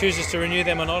 so if he chooses to renew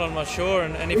them or not, I'm not sure,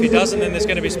 and if he doesn't, then there's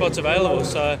going to be spots available,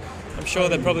 so I'm sure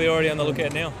they're probably already on the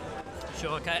lookout now.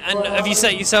 Sure, okay. And have you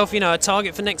set yourself, a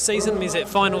target for next season? Is it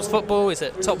finals football? Is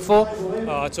it top four?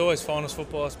 Oh, it's always finals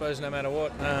football, I suppose, no matter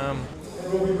what.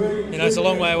 It's a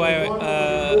long way away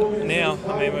now.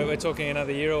 I mean, we're talking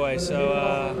another year away, so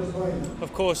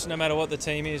of course, no matter what the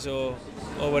team is or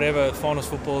whatever, finals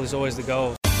football is always the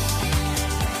goal.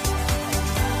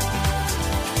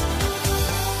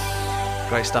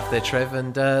 Great stuff there, Trev,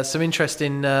 and some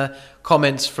interesting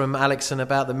comments from Alex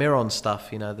about the Miron stuff.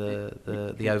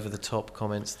 The over-the-top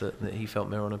comments that he felt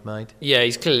Miron had made. Yeah,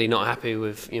 he's clearly not happy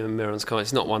with Miron's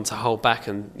comments. He's not one to hold back,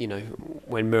 and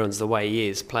when Miron's the way he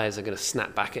is, players are going to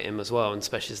snap back at him as well, and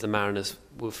especially as the Mariners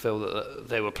will feel that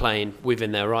they were playing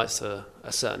within their rights to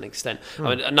a certain extent. I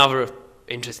mean, another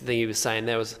interesting thing he was saying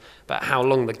there was about how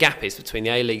long the gap is between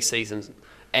the A-League seasons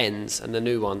ends and the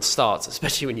new one starts,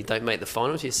 especially when you don't make the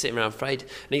finals. You're sitting around afraid,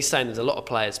 and he's saying there's a lot of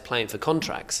players playing for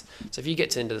contracts, so if you get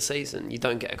to the end of the season you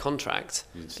don't get a contract,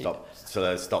 so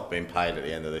they stop being paid at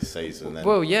the end of this season then.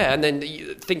 Well, yeah, and then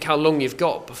you think how long you've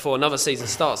got before another season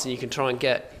starts and you can try and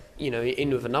get in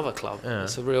with another club. Yeah.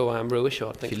 It's a real issue,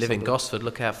 I think. If you live in Gosford,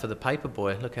 look out for the paper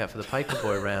boy. Look out for the paper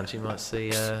boy around. You might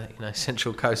see,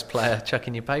 Central Coast player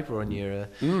chucking your paper on your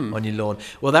lawn.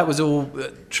 Well, that was all.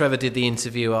 Trevor did the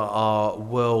interview at our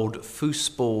World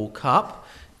Foosball Cup,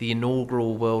 the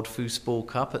inaugural World Foosball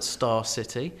Cup at Star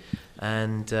City.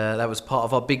 And that was part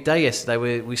of our big day yesterday.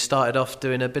 We started off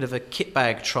doing a bit of a kit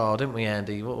bag trial, didn't we,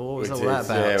 Andy? What was all that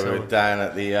about? Yeah, we were down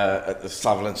at the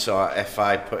Sutherlandshire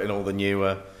FA putting all the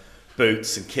new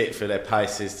boots and kit through their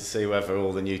paces to see whether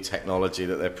all the new technology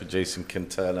that they're producing can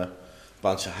turn a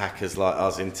bunch of hackers like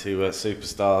us into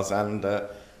superstars, and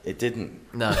it didn't.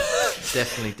 No,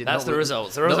 definitely didn't. That's the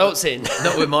results. The results in.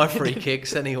 Not with my free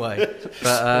kicks anyway.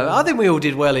 But I think we all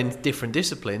did well in different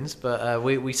disciplines, but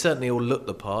we certainly all looked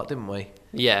the part, didn't we?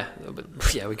 Yeah,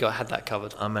 we had that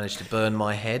covered. I managed to burn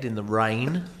my head in the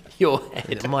rain. Your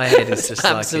head. My head is just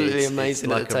absolutely amazing.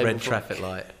 It's like a red traffic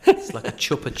light. It's like a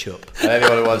chupa chup. And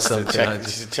anyone who wants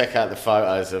to check out the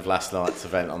photos of last night's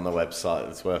event on the website,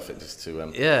 it's worth it just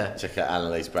to check out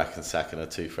Annalise Brackensack and her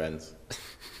two friends.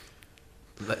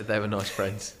 They were nice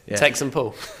friends. Yeah. Tex and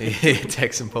Paul. Yeah,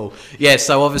 Tex and Paul. Yeah,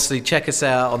 so obviously check us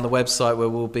out on the website where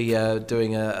we'll be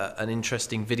doing an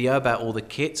interesting video about all the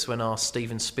kits when our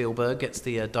Steven Spielberg gets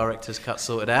the director's cut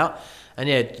sorted out. And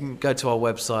yeah, you can go to our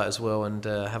website as well and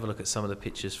have a look at some of the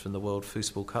pictures from the World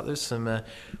Foosball Cup. There's some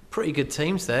pretty good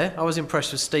teams there. I was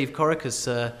impressed with Steve Corica's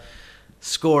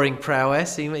scoring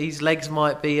prowess. His legs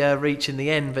might be reaching the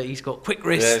end, but he's got quick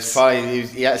wrists. Yeah, it's funny.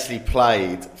 He actually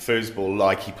played foosball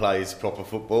like he plays proper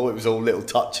football. It was all little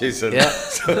touches. And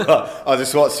so I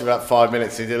just watched him about 5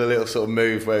 minutes. He did a little sort of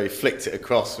move where he flicked it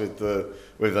across with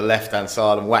with the left hand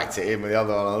side and whacked it in with the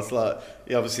other one. I was like,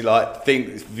 he obviously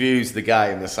views the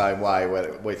game the same way,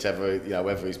 whichever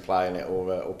whether he's playing it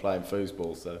or playing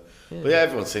foosball. So, but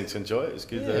everyone seemed to enjoy it. It was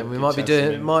good. Yeah, we might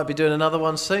be doing another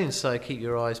one soon. So keep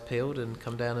your eyes peeled and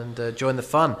come down and join the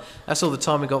fun. That's all the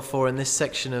time we got for in this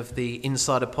section of the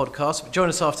Insider Podcast. But join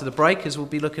us after the break as we'll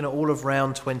be looking at all of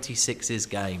round 26's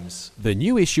games. The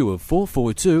new issue of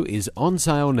 442 is on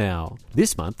sale now.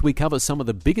 This month we cover some of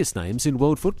the biggest names in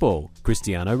world football: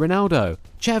 Cristiano Ronaldo,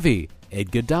 Xavi,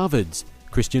 Edgar Davids,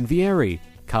 Christian Vieri,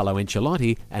 Carlo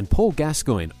Ancelotti and Paul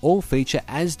Gascoigne all feature,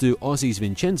 as do Aussies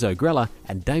Vincenzo Grella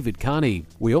and David Carney.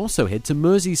 We also head to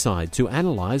Merseyside to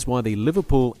analyse why the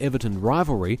Liverpool-Everton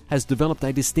rivalry has developed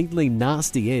a distinctly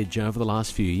nasty edge over the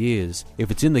last few years.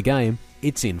 If it's in the game,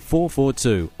 it's in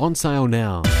 442, on sale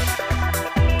now.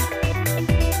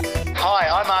 Hi,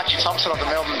 I'm Archie Thompson of the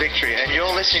Melbourne Victory, and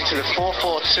you're listening to the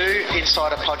 442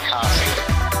 Insider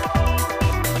Podcast.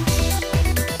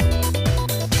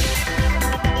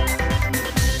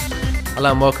 Hello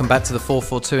and welcome back to the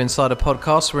 442 Insider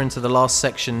Podcast. We're into the last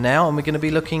section now, and we're going to be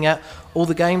looking at all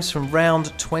the games from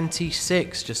round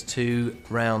 26. Just 2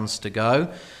 rounds to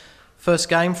go. First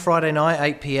game, Friday night,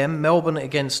 8 p.m, Melbourne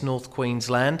against North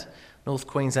Queensland. North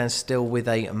Queensland still with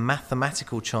a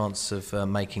mathematical chance of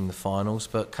making the finals,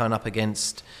 but coming up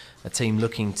against a team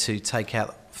looking to take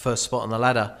out the first spot on the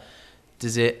ladder.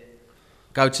 Does it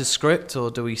go to script, or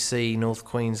do we see North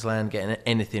Queensland getting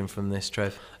anything from this,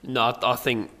 Trev? No, I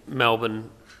think Melbourne,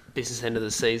 business end of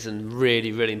the season,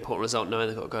 really, really important result, knowing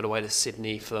they've got to go away to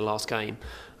Sydney for the last game.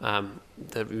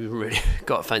 They've really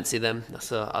got to fancy them.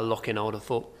 That's a lock-in, I would have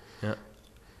thought. Yeah.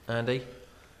 Andy?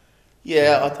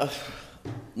 Yeah,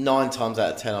 9 times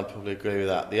out of 10 I'd probably agree with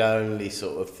that. The only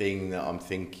sort of thing that I'm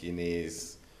thinking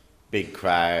is big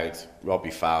crowd,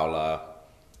 Robbie Fowler,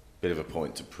 bit of a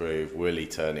point to prove. Will he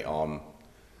turn it on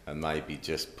and maybe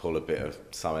just pull a bit of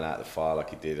something out of the fire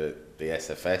like he did at the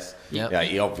SFS? Yep.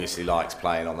 He obviously likes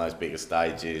playing on those bigger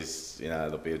stages.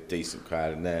 There'll be a decent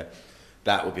crowd in there.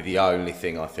 That would be the only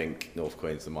thing I think North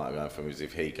Queensland might go from, is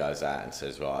if he goes out and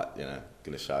says, right, going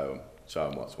to show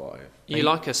them what's what here. You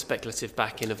like a speculative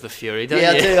backing of the Fury, don't you?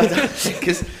 Yeah, I do.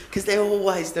 Because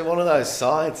they're one of those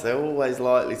sides. They're always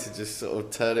likely to just sort of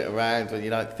turn it around when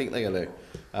you don't think they're going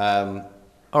to.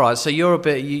 All right, so you're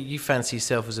you fancy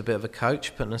yourself as a bit of a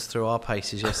coach, putting us through our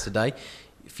paces yesterday.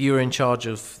 If you were in charge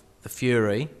of the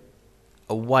Fury,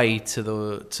 away to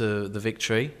the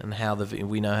Victory, and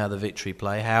we know how the Victory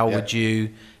play, how would you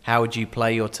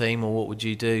play your team, or what would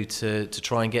you do to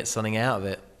try and get something out of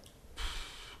it?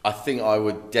 I think I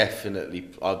would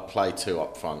I'd play 2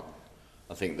 up front.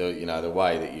 I think the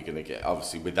way that you're going to get,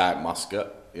 obviously without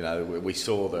Muscat, we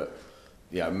saw that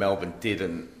Melbourne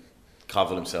didn't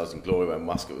cover themselves in glory when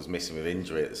Muscat was missing with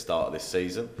injury at the start of this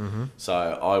season. Mm-hmm. So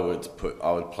I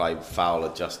would play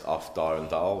Fowler just off Dyer and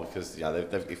Dahl, because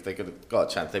if they've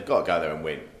got a chance, they've got to go there and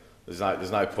win.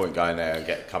 There's no point going there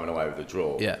and coming away with a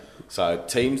draw. Yeah. So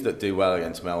teams that do well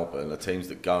against Melbourne are teams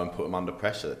that go and put them under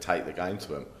pressure, that take the game to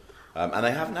them, and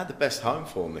they haven't had the best home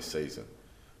form this season.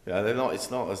 They're not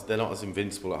as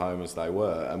invincible at home as they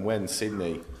were. And when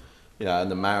Sydney, and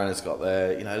the Mariners got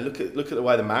there, look at the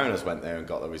way the Mariners went there and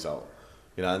got the result.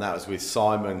 And that was with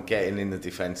Simon getting in the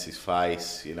defence's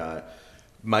face,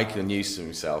 making a nuisance of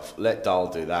himself. Let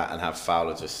Dahl do that and have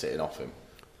Fowler just sitting off him,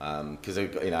 because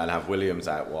and have Williams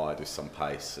out wide with some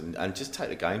pace, and just take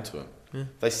the game to them. Yeah.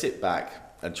 If they sit back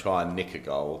and try and nick a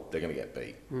goal, they're going to get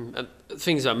beat. And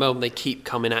things like Melbourne, they keep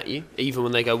coming at you. Even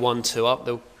when they go 1-2 up,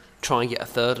 they'll try and get a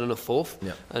third and a fourth.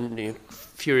 Yeah. And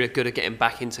Fury are good at getting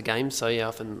back into games, so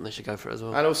I think they should go for it as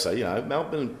well. And also,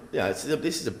 Melbourne, this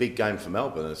is a big game for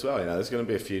Melbourne as well. There's going to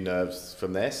be a few nerves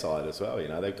from their side as well.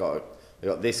 They've got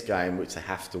this game which they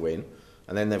have to win,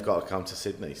 and then they've got to come to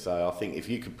Sydney. So I think if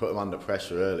you could put them under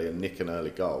pressure early and nick an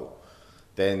early goal,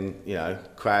 then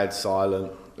crowd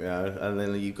silent, and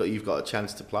then you've got a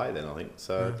chance to play. Then I think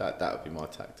so. That would be my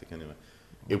tactic anyway.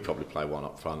 He'll probably play 1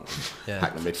 up front,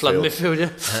 hack the midfield, flood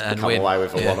midfield, and come win. Away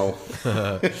with a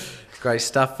 1-1. Great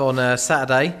stuff. On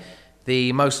Saturday,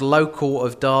 the most local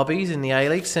of derbies in the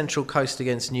A-League, Central Coast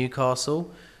against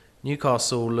Newcastle.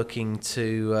 Newcastle looking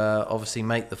to obviously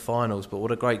make the finals, but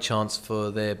what a great chance for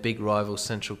their big rival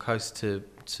Central Coast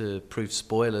to prove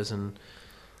spoilers and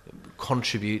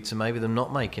contribute to maybe them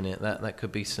not making it. That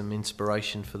could be some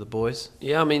inspiration for the boys.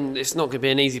 Yeah, it's not going to be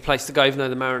an easy place to go, even though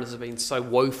the Mariners have been so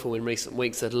woeful in recent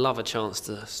weeks. They'd love a chance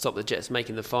to stop the Jets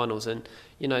making the finals, and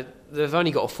they've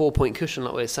only got a 4-point cushion,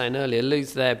 like we were saying earlier.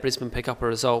 Lose there, Brisbane pick up a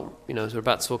result, as we're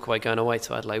about to talk away, going away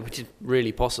to Adelaide, which is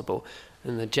really possible,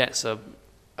 and the Jets are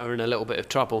are in a little bit of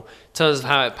trouble. In terms of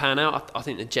how it pan out, I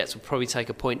think the Jets will probably take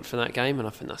a point from that game, and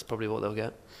I think that's probably what they'll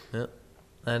get. Yeah.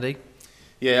 Andy?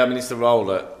 Yeah, I mean, it's the role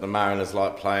that the Mariners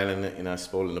like playing and,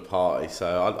 spoiling the party.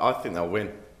 So I think they'll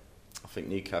win. I think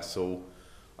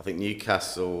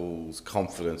Newcastle's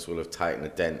confidence will have taken a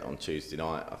dent on Tuesday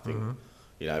night. I think,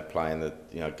 playing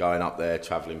going up there,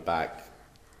 travelling back,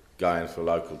 going for a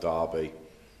local derby.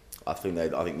 I think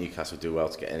Newcastle do well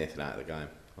to get anything out of the game.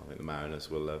 I think the Mariners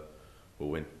will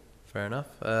win. Fair enough.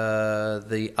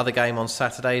 The other game on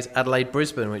Saturday is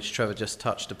Adelaide-Brisbane, which Trevor just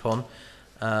touched upon.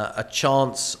 A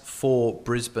chance for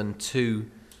Brisbane to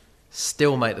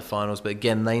still make the finals, but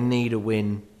again, they need a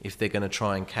win if they're going to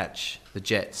try and catch the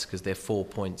Jets, because they're 4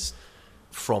 points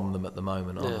from them at the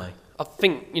moment, aren't they? I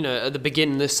think, at the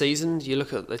beginning of the season, you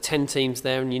look at the 10 teams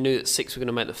there and you knew that 6 were going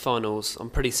to make the finals. I'm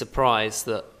pretty surprised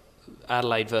that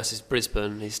Adelaide versus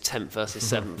Brisbane is 10th versus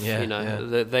 7th.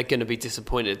 They're going to be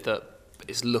disappointed that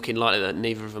it's looking likely that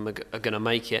neither of them are going to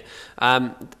make it.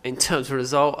 In terms of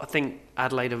result, I think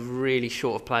Adelaide are really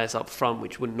short of players up front,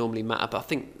 which wouldn't normally matter. But I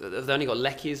think they've only got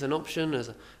Leckie as an option,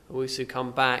 as Owusu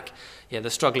come back. Yeah, they're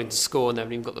struggling to score, and they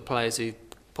haven't even got the players who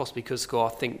possibly could score. I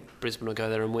think Brisbane will go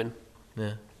there and win.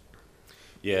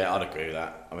 Yeah, I'd agree with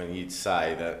that. I mean, you'd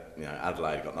say that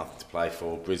Adelaide have got nothing to play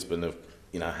for. Brisbane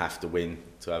have to win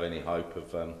to have any hope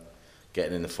of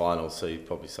getting in the final. So you'd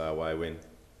probably say away win,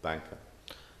 banker.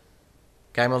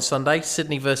 Game on Sunday,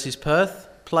 Sydney versus Perth,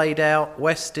 played out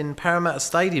west in Parramatta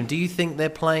Stadium. Do you think they're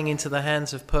playing into the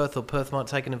hands of Perth, or Perth might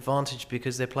take an advantage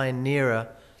because they're playing nearer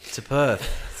to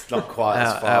Perth? It's not quite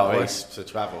as far east to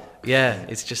travel. Yeah,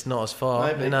 it's just not as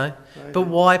far, Maybe. But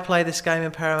why play this game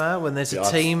in Parramatta when there's a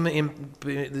team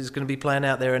that's going to be playing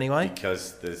out there anyway?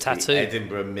 Because there's tattoo. The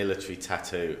Edinburgh military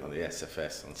tattoo on the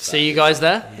SFS on Saturday. See you guys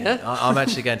there? Yeah. I'm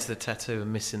actually going to the tattoo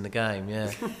and missing the game,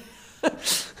 yeah.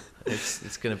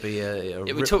 It's going to be a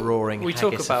rip-roaring We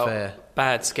talk haggis about affair.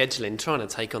 Bad scheduling, trying to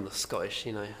take on the Scottish,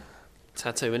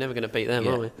 tattoo. We're never going to beat them,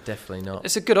 are we? Definitely not.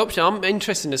 It's a good option. I'm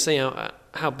interested to see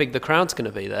how big the crowd's going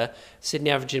to be there. Sydney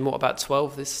averaging, about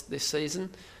 12 this season?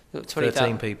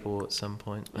 13 people at some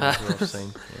point. I've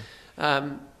seen.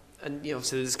 And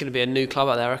obviously there's going to be a new club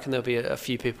out there. I reckon there'll be a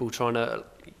few people trying to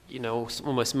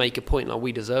almost make a point like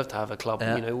we deserve to have a club.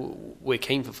 Yeah. We're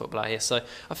keen for football out here, so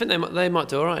I think they might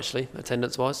do all right actually,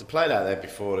 attendance wise. They played out there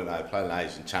before, didn't they? They played an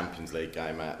Asian Champions League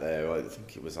game out there. I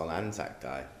think it was on Anzac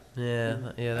Day. Yeah,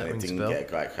 that rings a didn't bell. get a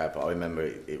great crowd, but I remember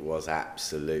it was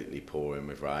absolutely pouring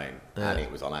with rain, and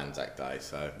it was on Anzac Day,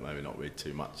 so maybe not read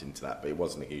too much into that. But it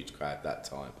wasn't a huge crowd that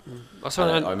time.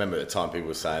 I remember at the time people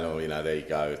were saying, there you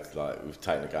go, like we've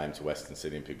taken the game to Western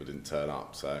Sydney and people didn't turn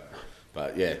up. So.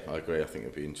 But yeah, I agree. I think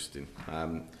it'd be interesting.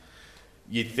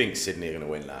 You'd think Sydney are going to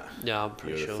win that. Yeah, I'm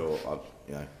pretty sure. Thought,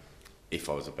 if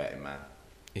I was a betting man.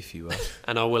 If you were.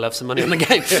 And I will have some money on the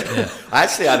game. I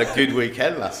actually had a good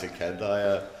weekend last weekend.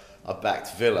 I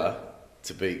backed Villa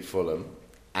to beat Fulham,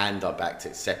 and I backed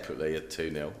it separately at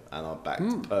 2-0, and I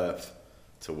backed Perth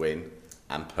to win,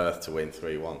 and Perth to win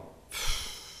 3-1.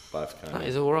 Both came. That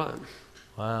is all right.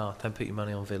 Wow, don't put your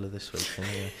money on Villa this weekend.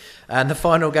 Yeah. And the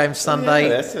final game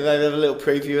Sunday. So they have a little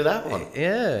preview of that one.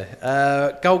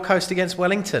 Yeah, Gold Coast against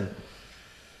Wellington.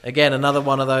 Again, another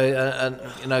one of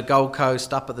those. Gold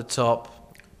Coast up at the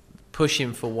top,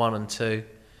 pushing for 1 and 2.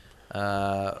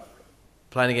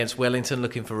 Playing against Wellington,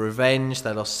 looking for revenge.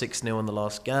 They lost 6-0 in the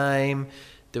last game.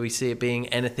 Do we see it being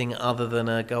anything other than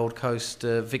a Gold Coast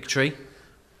victory?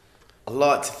 I'd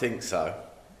like to think so,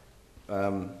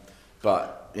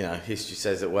 but. History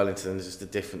says that Wellington is just a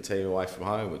different team away from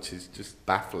home, which is just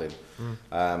baffling.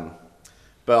 But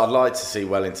I'd like to see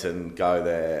Wellington go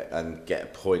there and get a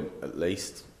point at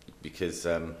least, because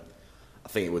I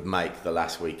think it would make the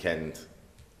last weekend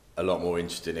a lot more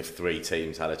interesting if 3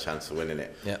 teams had a chance of winning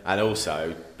it. Yep. And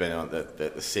also, being on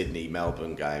the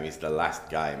Sydney-Melbourne game is the last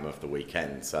game of the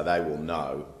weekend, so they will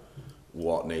know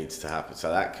what needs to happen. So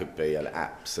that could be an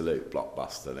absolute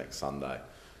blockbuster next Sunday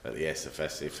at the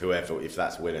SFS. If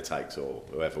that's winner takes all,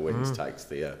 whoever wins takes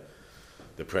the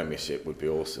premiership would be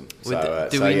awesome.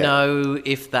 Do we know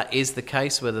if that is the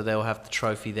case, whether they'll have the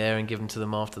trophy there and given to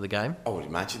them after the game? I would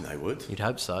imagine they would. You'd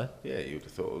hope so. Yeah, you would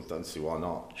have thought. Don't see why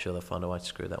not. Sure, they'll find a way to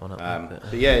screw that one up.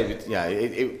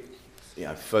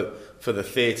 For the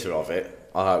theatre of it,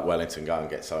 I hope Wellington go and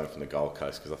get something from the Gold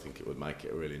Coast, because I think it would make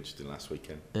it a really interesting last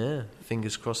weekend. Yeah,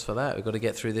 fingers crossed for that. We've got to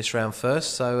get through this round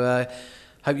first, so.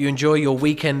 Hope you enjoy your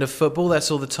weekend of football.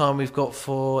 That's all the time we've got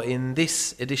for in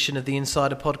this edition of the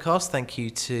Insider Podcast. Thank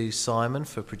you to Simon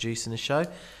for producing the show,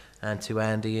 and to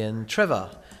Andy and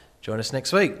Trevor. Join us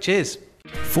next week. Cheers.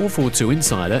 442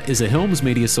 Insider is a Helms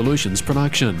Media Solutions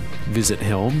production. Visit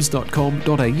helms.com.au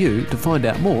to find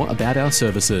out more about our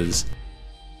services.